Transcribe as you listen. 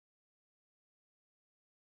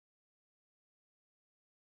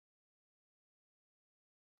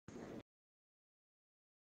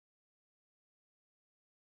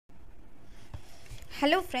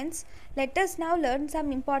Hello friends, let us now learn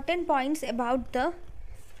some important points about the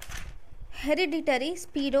hereditary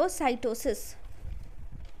spirocytosis.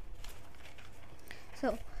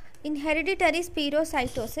 So, in hereditary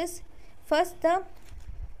spirocytosis, first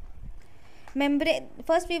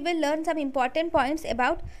we will learn some important points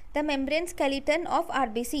about the membrane skeleton of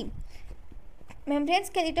RBC. Membrane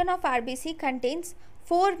skeleton of RBC contains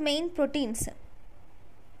 4 main proteins.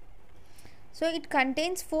 So, it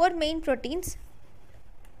contains 4 main proteins.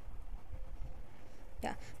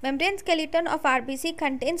 Membrane skeleton of RBC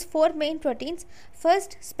contains 4 main proteins.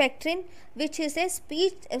 First, spectrin, which is a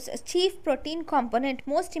chief protein component.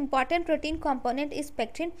 Most important protein component is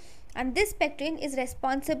spectrin, and this spectrin is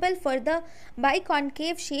responsible for the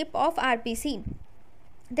biconcave shape of RBC.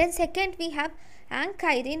 Then second, we have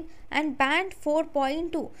ankyrin and band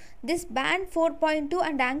 4.2. This band 4.2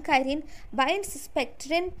 and ankyrin binds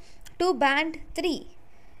spectrin to band 3.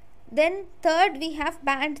 Then third, we have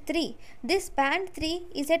band 3. This band 3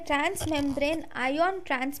 is a transmembrane ion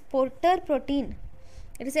transporter protein.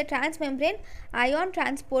 It is a transmembrane ion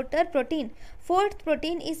transporter protein. Fourth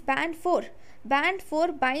protein is band 4. Band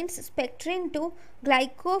 4 binds spectrin to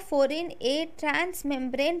glycophorin A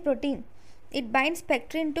transmembrane protein. It binds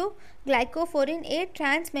spectrin to glycophorin A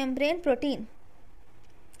transmembrane protein.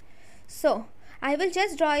 So, I will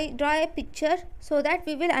just draw a picture so that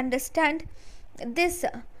we will understand this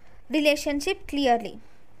relationship clearly.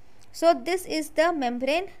 So, this is the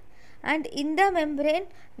membrane, and in the membrane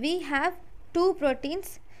we have 2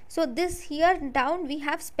 proteins. So, this here down we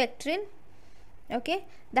have spectrin, okay,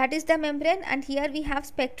 that is the membrane, and here we have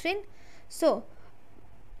spectrin. So,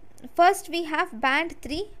 first we have band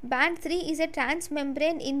 3. Band 3 is a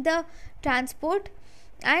transmembrane in the transport,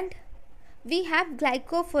 and we have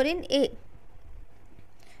glycophorin A.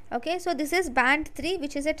 Okay, so this is band 3,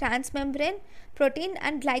 which is a transmembrane protein,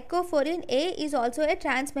 and glycophorin A is also a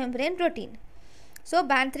transmembrane protein. So,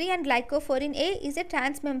 band 3 and glycophorin A is a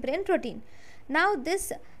transmembrane protein. Now,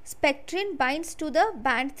 this spectrin binds to the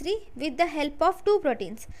band 3 with the help of 2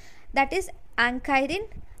 proteins, that is ankyrin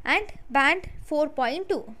and band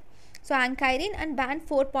 4.2. So, ankyrin and band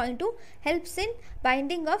 4.2 helps in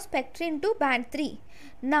binding of spectrin to band 3.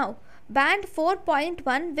 Now, band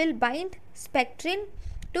 4.1 will bind spectrin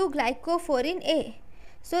to glycophorin A.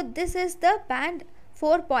 So, this is the band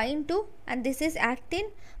 4.2 and this is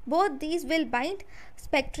actin. Both these will bind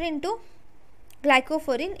spectrin to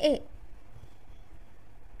glycophorin A.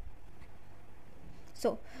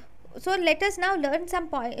 So let us now learn some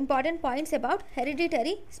important points about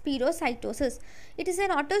hereditary spirocytosis. It is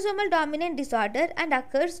an autosomal dominant disorder and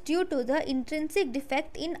occurs due to the intrinsic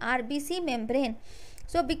defect in RBC membrane.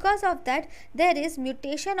 So, because of that, there is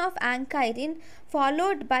mutation of ankyrin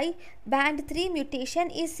followed by band 3 mutation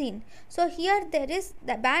is seen. So, here there is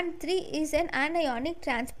the band 3 is an anionic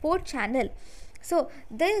transport channel. So,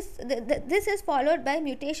 this is followed by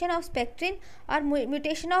mutation of spectrin or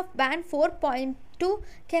mutation of band 4.2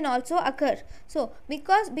 can also occur. So,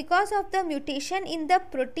 because of the mutation in the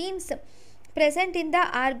proteins present in the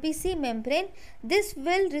RBC membrane, this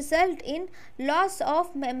will result in loss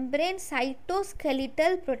of membrane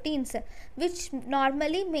cytoskeletal proteins, which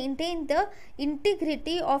normally maintain the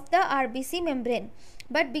integrity of the RBC membrane.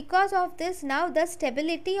 But because of this, now the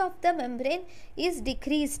stability of the membrane is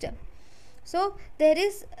decreased. So, there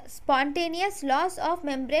is spontaneous loss of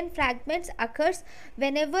membrane fragments occurs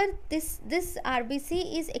whenever this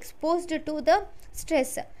RBC is exposed to the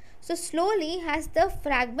stress. So, slowly as the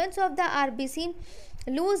fragments of the RBC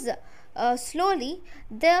lose slowly,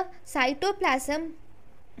 the cytoplasm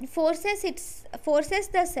forces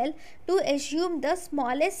the cell to assume the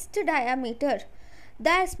smallest diameter.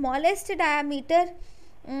 The smallest diameter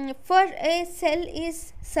for a cell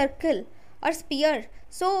is circle or sphere.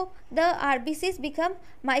 So, the RBCs become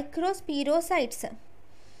microspirocytes.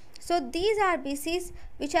 So, these RBCs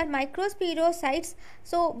which are microspirocytes,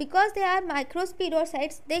 so because they are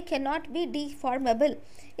microspirocytes, they cannot be deformable.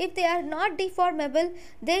 If they are not deformable,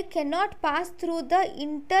 they cannot pass through the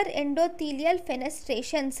interendothelial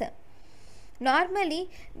fenestrations. Normally,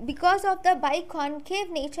 because of the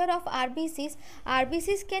biconcave nature of RBCs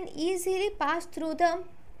can easily pass through the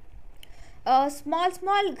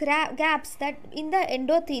small gaps that in the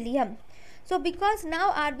endothelium. So, because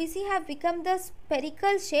now RBC have become the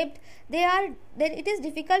spherical shaped, then it is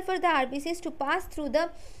difficult for the RBCs to pass through the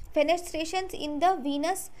fenestrations in the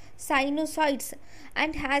venous sinusoids,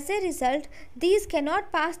 and as a result, these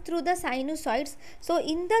cannot pass through the sinusoids. So,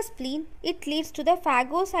 in the spleen, it leads to the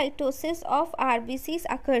phagocytosis of RBCs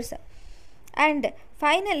occurs, and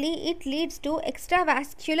finally, it leads to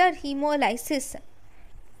extravascular hemolysis.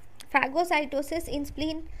 Phagocytosis in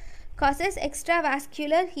spleen causes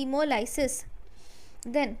extravascular hemolysis.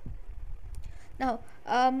 Then now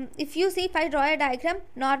if you see, if I draw a diagram,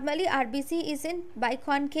 normally RBC is in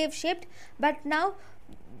biconcave shaped, but now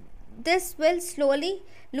this will slowly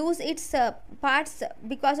lose its parts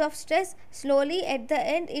because of stress. Slowly at the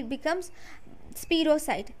end it becomes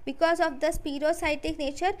spirocyte. Because of the spirocytic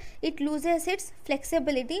nature, it loses its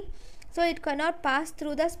flexibility, so it cannot pass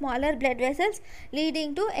through the smaller blood vessels,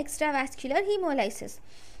 leading to extravascular hemolysis.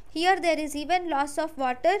 Here there is even loss of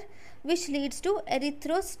water, which leads to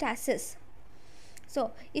erythrostasis.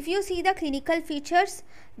 So if you see the clinical features,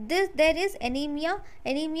 there is anemia.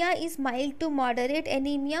 Anemia is mild to moderate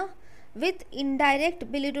anemia with indirect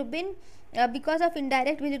bilirubin. Because of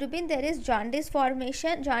indirect bilirubin, there is jaundice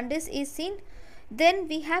formation. Jaundice is seen. Then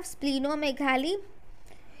we have splenomegaly,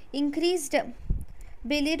 increased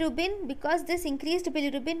bilirubin, because this increased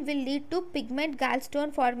bilirubin will lead to pigment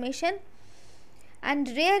gallstone formation, and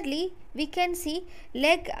rarely we can see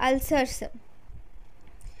leg ulcers.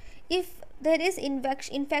 If there is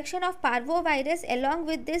infection of parvovirus along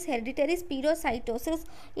with this hereditary spirocytosis,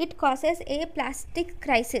 it causes a plastic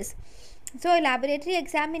crisis. So laboratory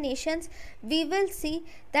examinations, we will see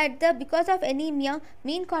that because of anemia,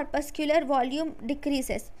 mean corpuscular volume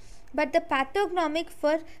decreases. But the pathognomic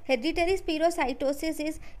for hereditary spirocytosis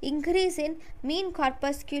is increase in mean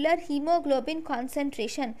corpuscular hemoglobin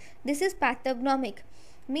concentration. This is pathognomic.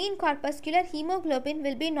 Mean corpuscular hemoglobin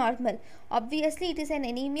will be normal. Obviously it is an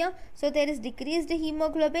anemia, so there is decreased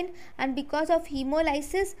hemoglobin, and because of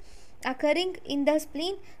hemolysis occurring in the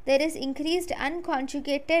spleen, there is increased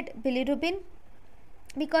unconjugated bilirubin.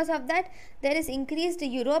 Because of that, there is increased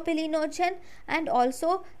urobilinogen, and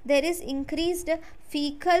also there is increased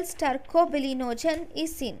fecal stercobilinogen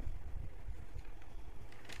is seen.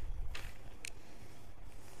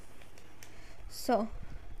 So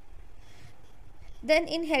then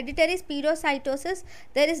in hereditary spirocytosis,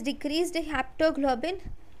 there is decreased haptoglobin.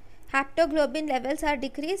 Haptoglobin levels are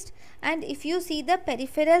decreased, and if you see the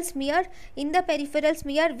peripheral smear, in the peripheral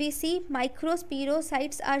smear we see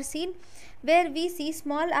microspirocytes are seen, where we see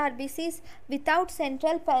small RBCs without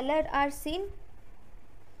central pallor are seen.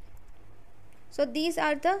 So these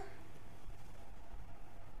are the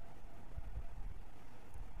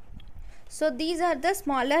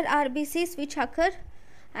smaller RBCs which occur,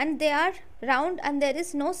 and they are round and there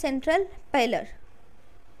is no central pallor.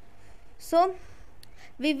 So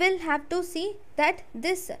we will have to see that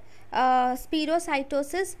this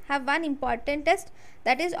spirocytosis have one important test,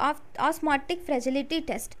 that is osmotic fragility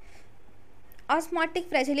test. Osmotic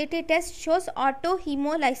fragility test shows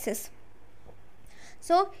autohemolysis.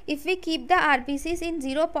 So if we keep the RBCs in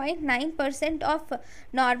 0.9% of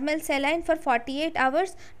normal saline for 48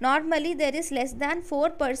 hours, normally there is less than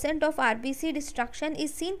 4% of RBC destruction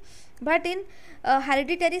is seen, but in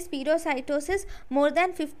hereditary spirocytosis, more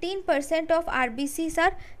than 15% of RBCs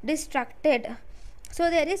are destructed. So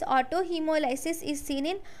there is autohemolysis is seen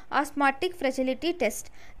in osmotic fragility test.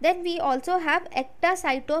 Then we also have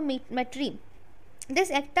ectacytometry. This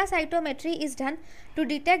ectacytometry is done to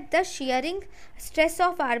detect the shearing stress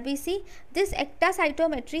of RBC. This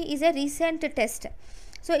ectacytometry is a recent test.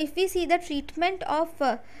 So if we see the treatment of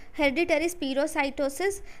hereditary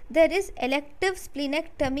spirocytosis, there is elective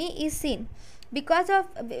splenectomy is seen. Because of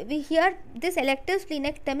here, this elective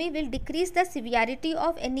splenectomy will decrease the severity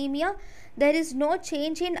of anemia. There is no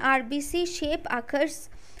change in RBC shape occurs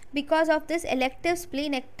because of this elective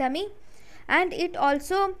splenectomy, and it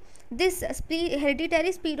also, this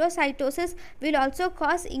hereditary spirocytosis will also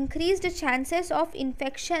cause increased chances of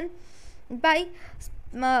infection by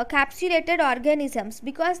capsulated organisms,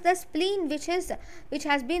 because the spleen which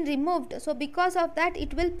has been removed, so because of that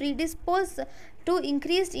it will predispose to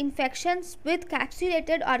increased infections with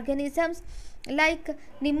capsulated organisms like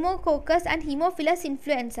pneumococcus and Haemophilus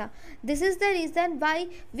influenza. This is the reason why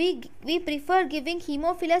we prefer giving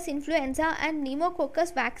Haemophilus influenza and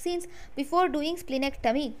pneumococcus vaccines before doing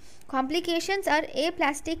splenectomy. Complications are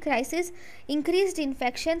aplastic crisis, increased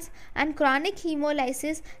infections, and chronic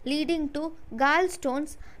hemolysis leading to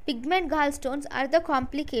gallstones. Pigment gallstones are the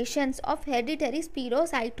complications of hereditary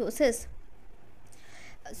spirocytosis.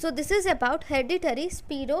 So this is about hereditary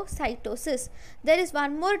spirocytosis. There is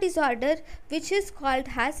one more disorder which is called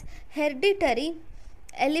as hereditary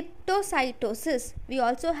elliptocytosis. We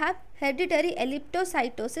also have hereditary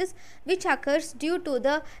elliptocytosis, which occurs due to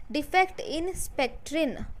the defect in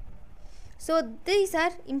spectrin. So these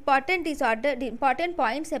are important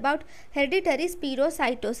points about hereditary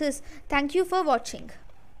spirocytosis. Thank you for watching.